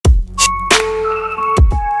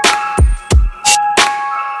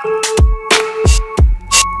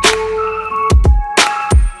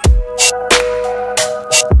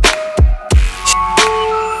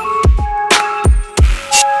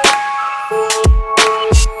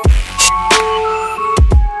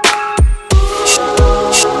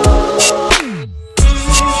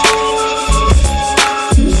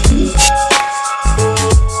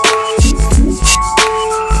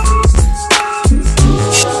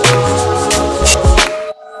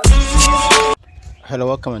Hello,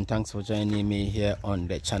 welcome and thanks for joining me here on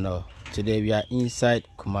the channel. Today we are inside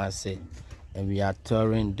Kumasi and we are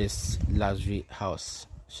touring this luxury house.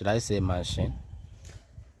 Should I say mansion?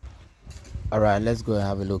 Alright, let's go and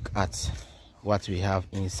have a look at what we have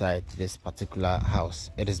inside this particular house.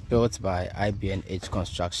 It is built by IBNH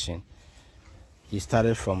Construction. He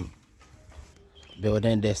started from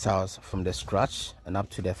building this house from the scratch and up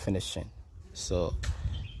to the finishing. So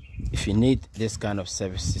if you need this kind of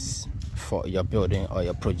services for your building or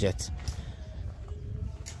your project,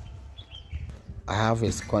 I have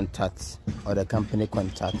his contact or the company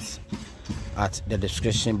contacts at the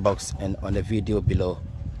description box and on the video below.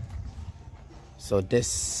 So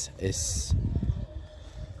this is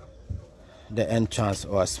the entrance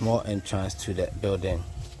or a small entrance to the building.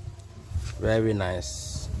 Very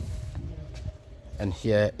nice. And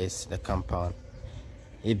here is the compound.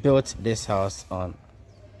 He built this house on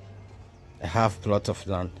a half plot of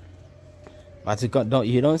land, but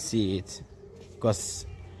you don't see it because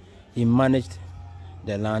he managed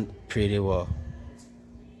the land pretty well.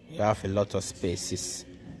 You have a lot of spaces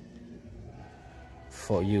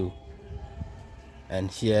for you, and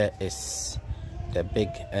here is the big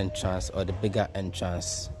entrance or the bigger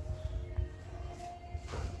entrance,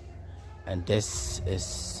 and this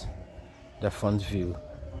is the front view.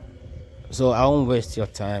 So I won't waste your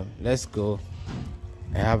time. Let's go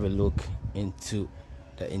and have a look into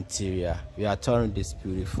the interior. We are touring this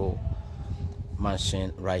beautiful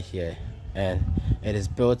mansion right here, and it is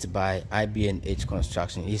built by IBNH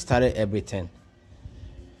Construction. He started everything.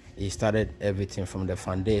 He started everything from the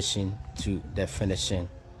foundation to the finishing.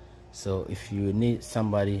 So if you need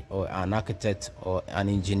somebody or an architect or an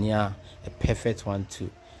engineer, a perfect one to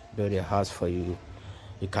build a house for you,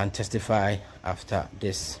 you can testify after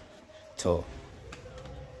this tour.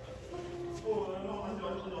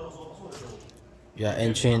 You are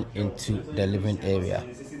entering into the living area.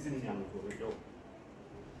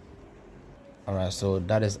 Alright, so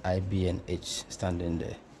that is IBNH standing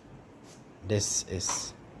there. This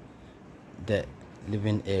is the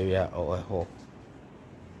living area or a hall.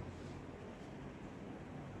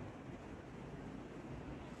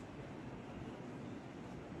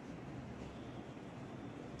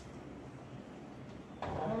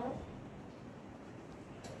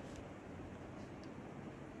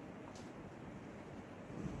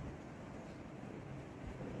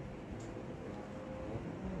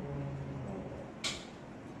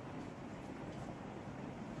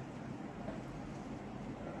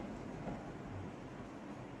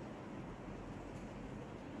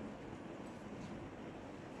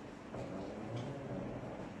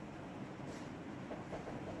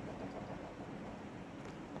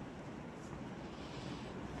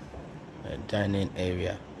 A dining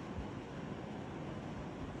area.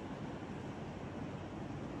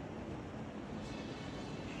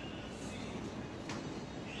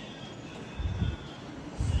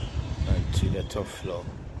 And to the top floor.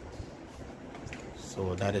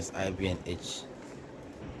 So that is IBNH.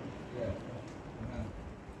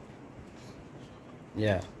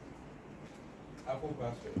 Yeah.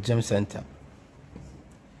 Gym center.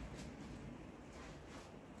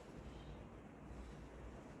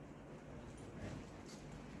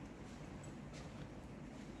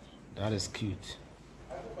 That is cute.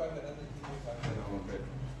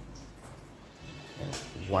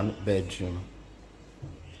 One bedroom.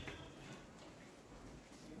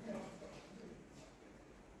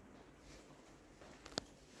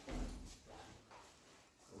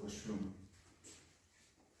 Washroom.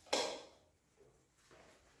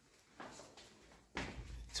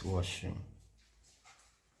 It's washroom.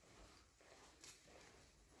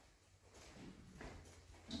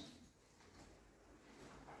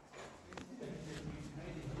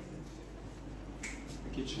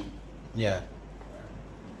 Kitchen. Yeah.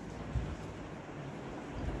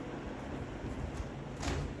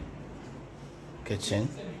 Kitchen,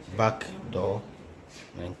 back door,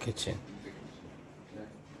 and kitchen.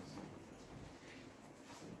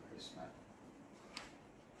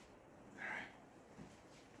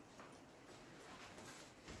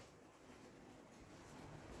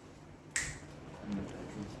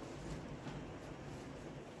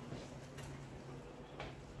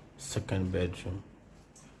 Second bedroom.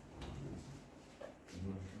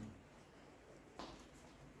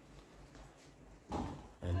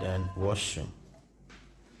 And then washroom.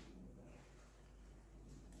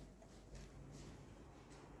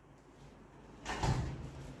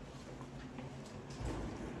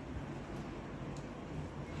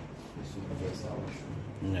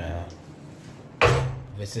 Yeah.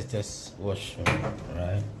 Visitors washroom,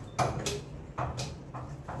 right?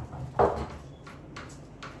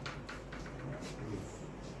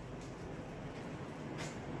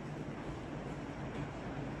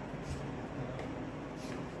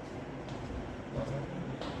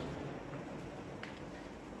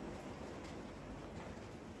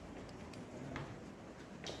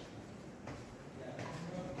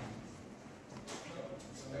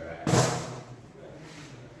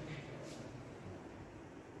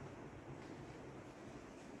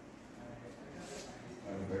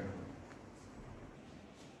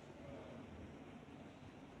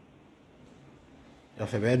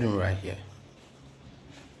 of a bedroom right here.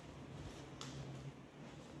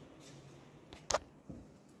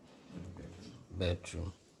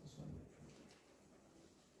 Bedroom.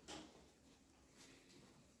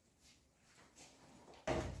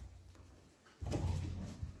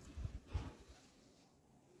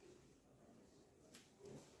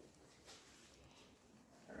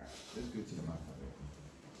 Let's go to the master bedroom.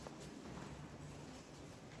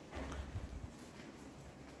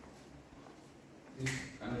 This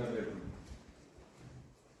another bedroom.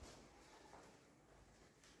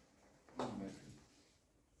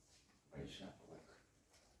 Very sharp work.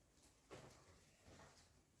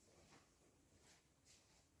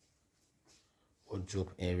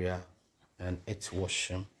 Wardrobe area and its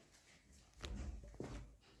washroom.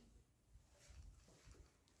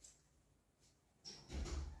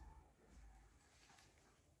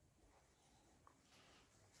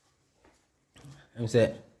 I'm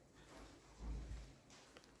saying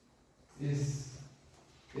This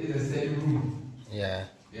is the same room. yeah,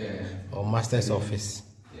 Yeah. or master's office.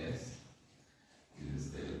 Yes. This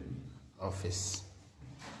is the room. Office.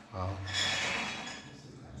 Wow,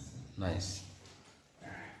 nice.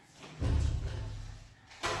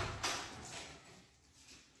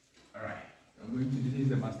 Alright. I'm going to this is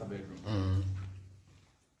the master bedroom.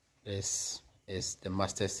 This is the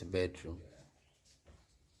master's bedroom.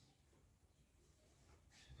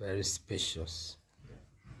 Very spacious.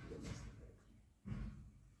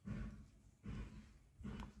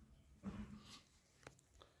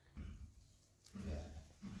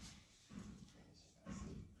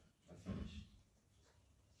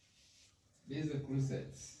 This is the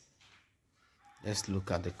closet. Let's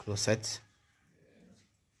look at the closet.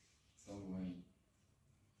 Somewhere.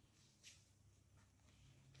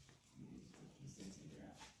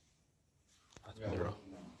 Mirror.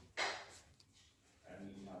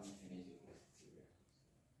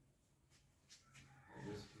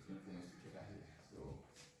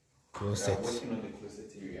 Closet. Working on the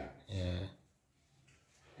closet area. Yeah.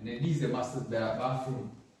 And then this is the master's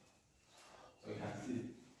bathroom. So you can see.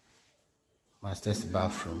 Master's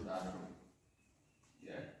bathroom.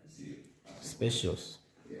 Yeah, you see. Spacious.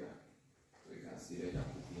 Yeah. So you can see the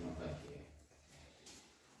jacuzzi over here.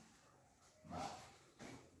 Bath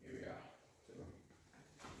area. So,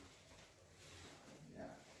 yeah.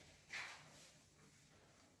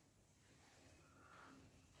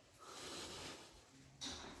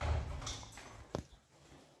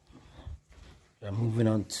 We are moving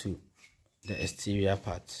on to the exterior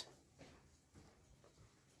part.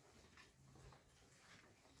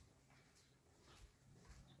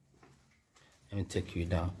 Let me take you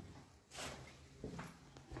down.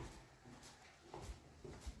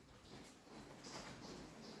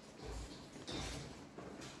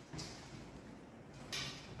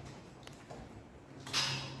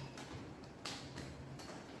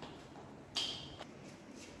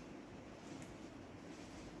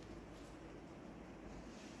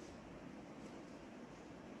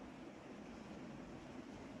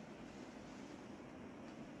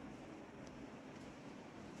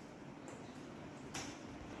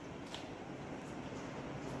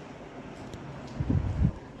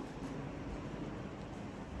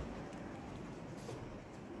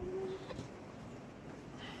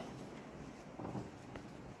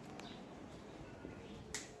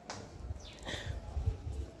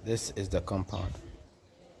 This is the compound.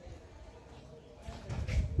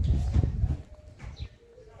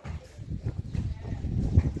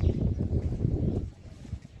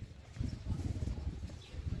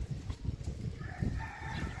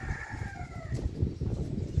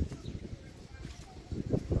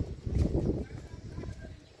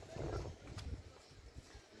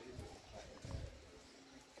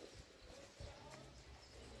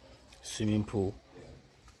 Swimming pool.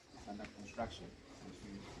 Under construction.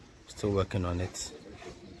 Still working on it.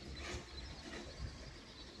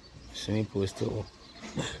 Swimming pool is still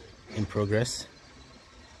in progress.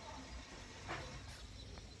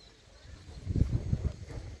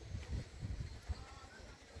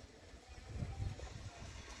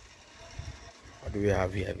 What do we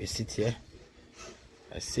have here? We sit here.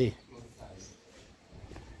 I see.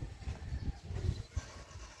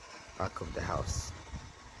 Back of the house.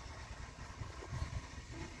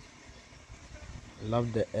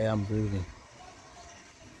 Love the air I'm breathing.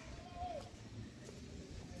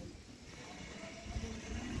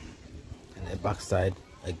 And the backside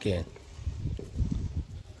again.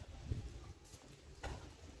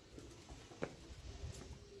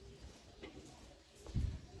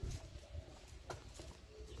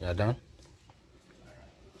 You are done?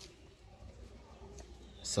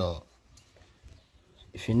 So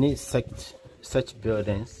if you need such such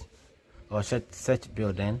buildings or such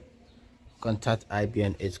building, contact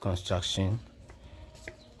IBNH Construction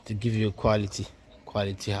to give you quality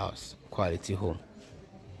house, quality home.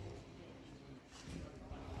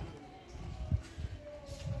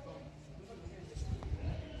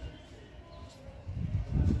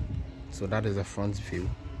 So that is the front view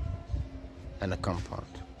and the compound.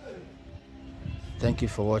 Thank you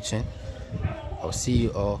for watching. I'll see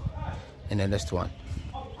you all in the next one.